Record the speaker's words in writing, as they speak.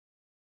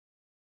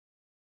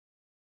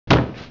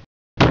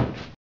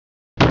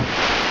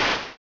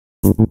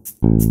Hey,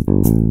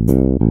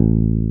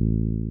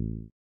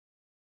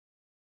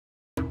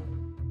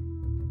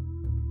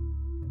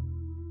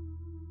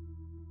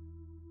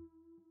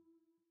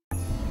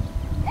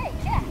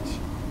 catch!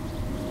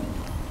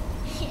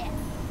 Yeah.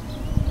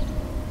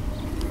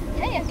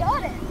 Hey, I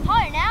got it.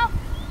 Higher now.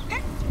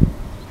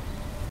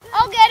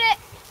 I'll get it.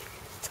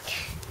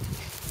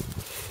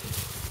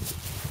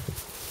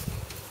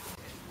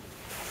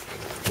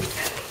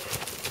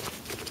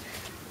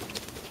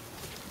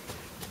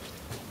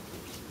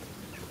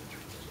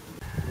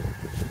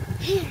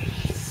 Here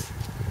it is.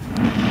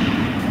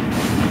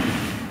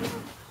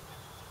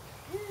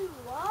 Who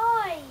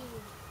are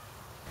you?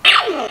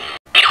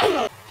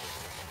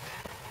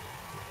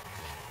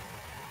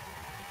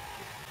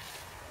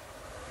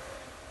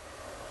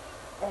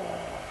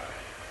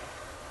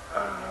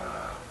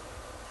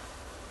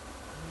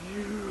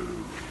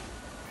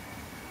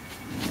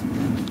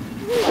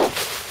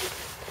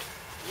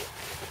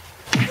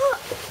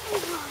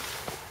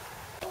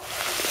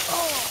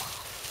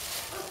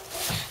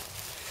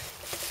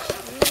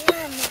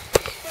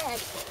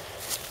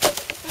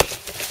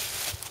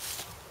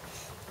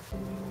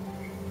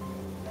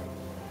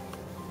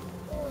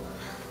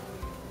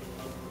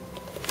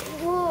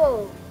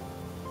 Whoa,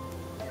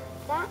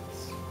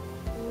 that's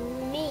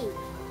me.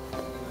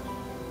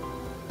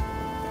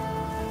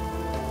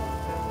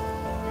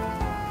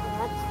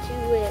 That's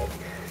too weird.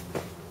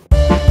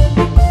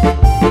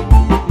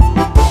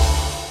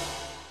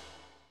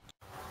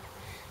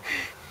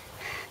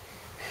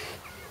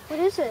 What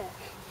is it?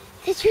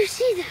 Did you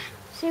see that?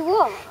 See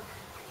what?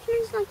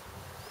 It's like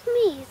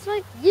me. It's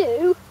like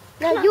you.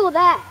 No, you're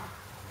there.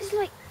 It's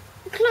like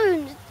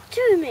clones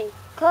to me.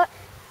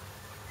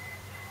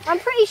 I'm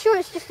pretty sure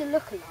it's just a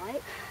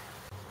lookalike.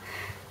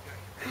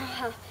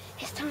 Oh,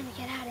 it's time to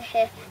get out of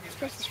here. This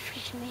place is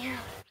freaking me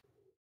out.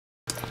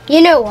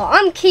 You know what?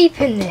 I'm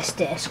keeping this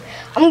disc.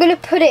 I'm going to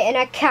put it in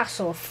a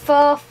castle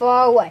far,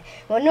 far away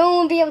where no one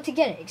will be able to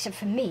get it except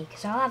for me,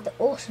 because I'll have the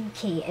awesome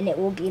key and it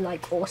will be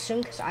like awesome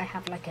because I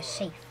have like a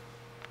safe.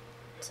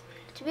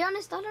 To be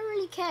honest, I don't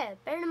really care.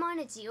 Bear in mind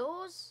it's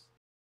yours.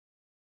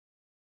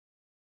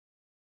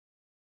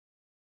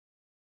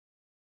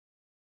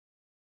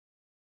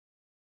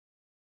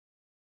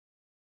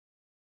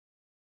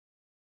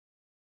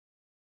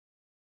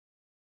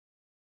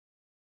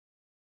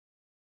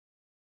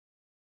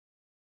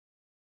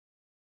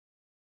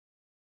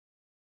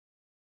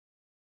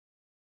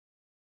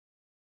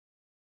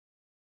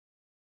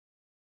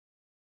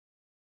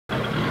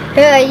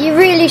 Yeah, you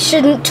really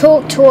shouldn't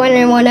talk to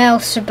anyone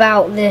else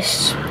about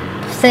this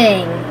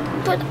thing.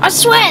 But I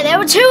swear, there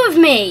were two of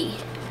me.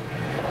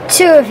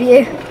 Two of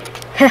you?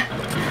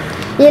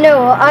 You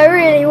know what? I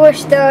really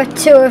wish there were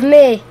two of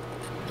me.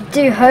 You'd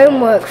do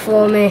homework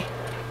for me.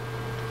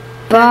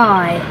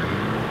 Bye.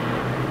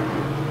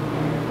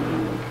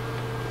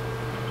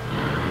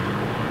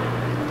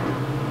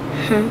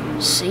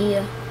 See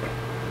ya.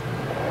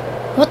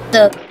 What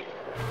the?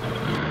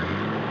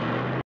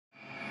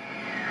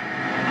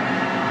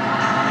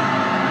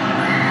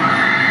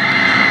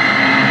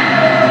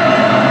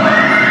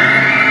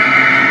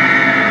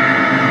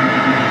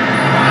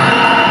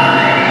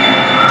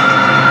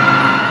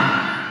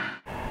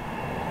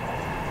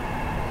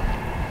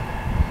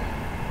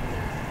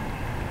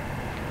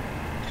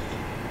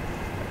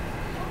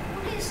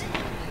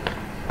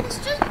 It's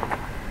just my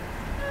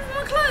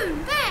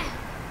clone there,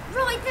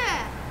 right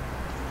there.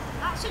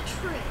 That's a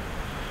tree.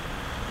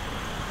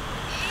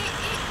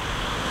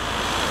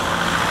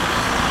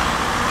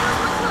 There's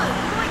my clone,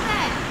 right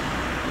there.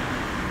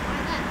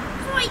 Right there.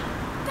 Right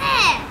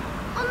there,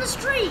 on the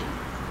street.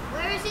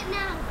 Where is it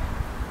now?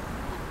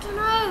 I don't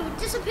know. It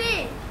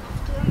disappeared.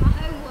 I'm doing my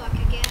homework, I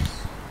guess.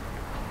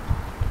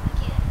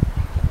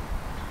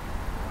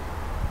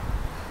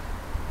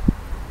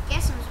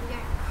 Guess I must be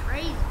going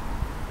crazy.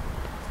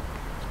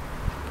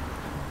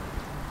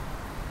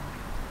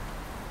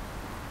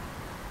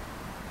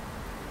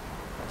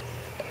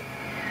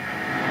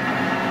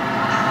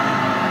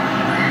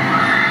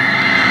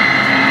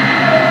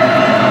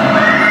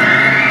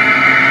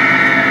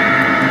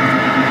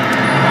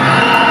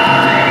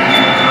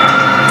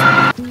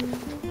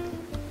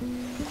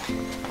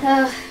 I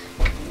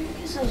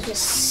guess I was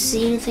just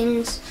seeing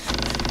things.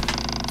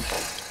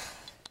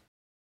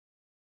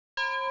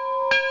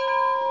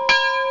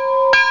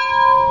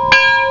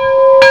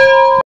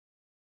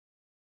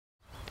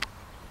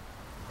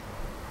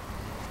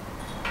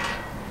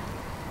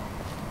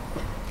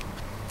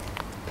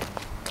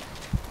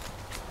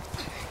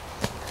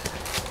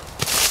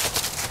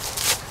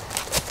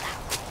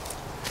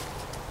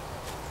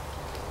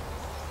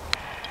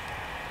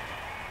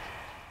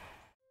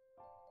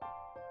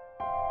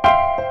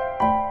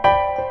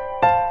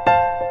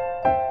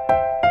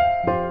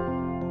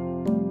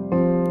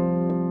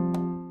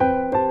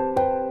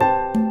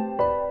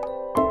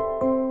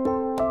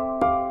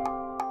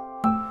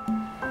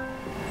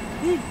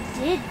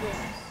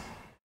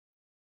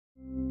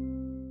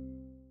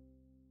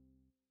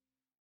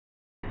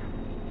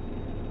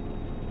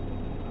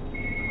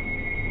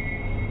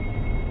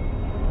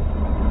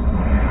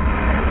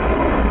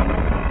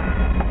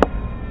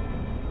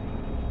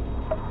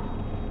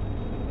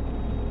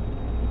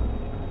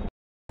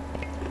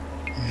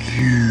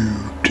 you.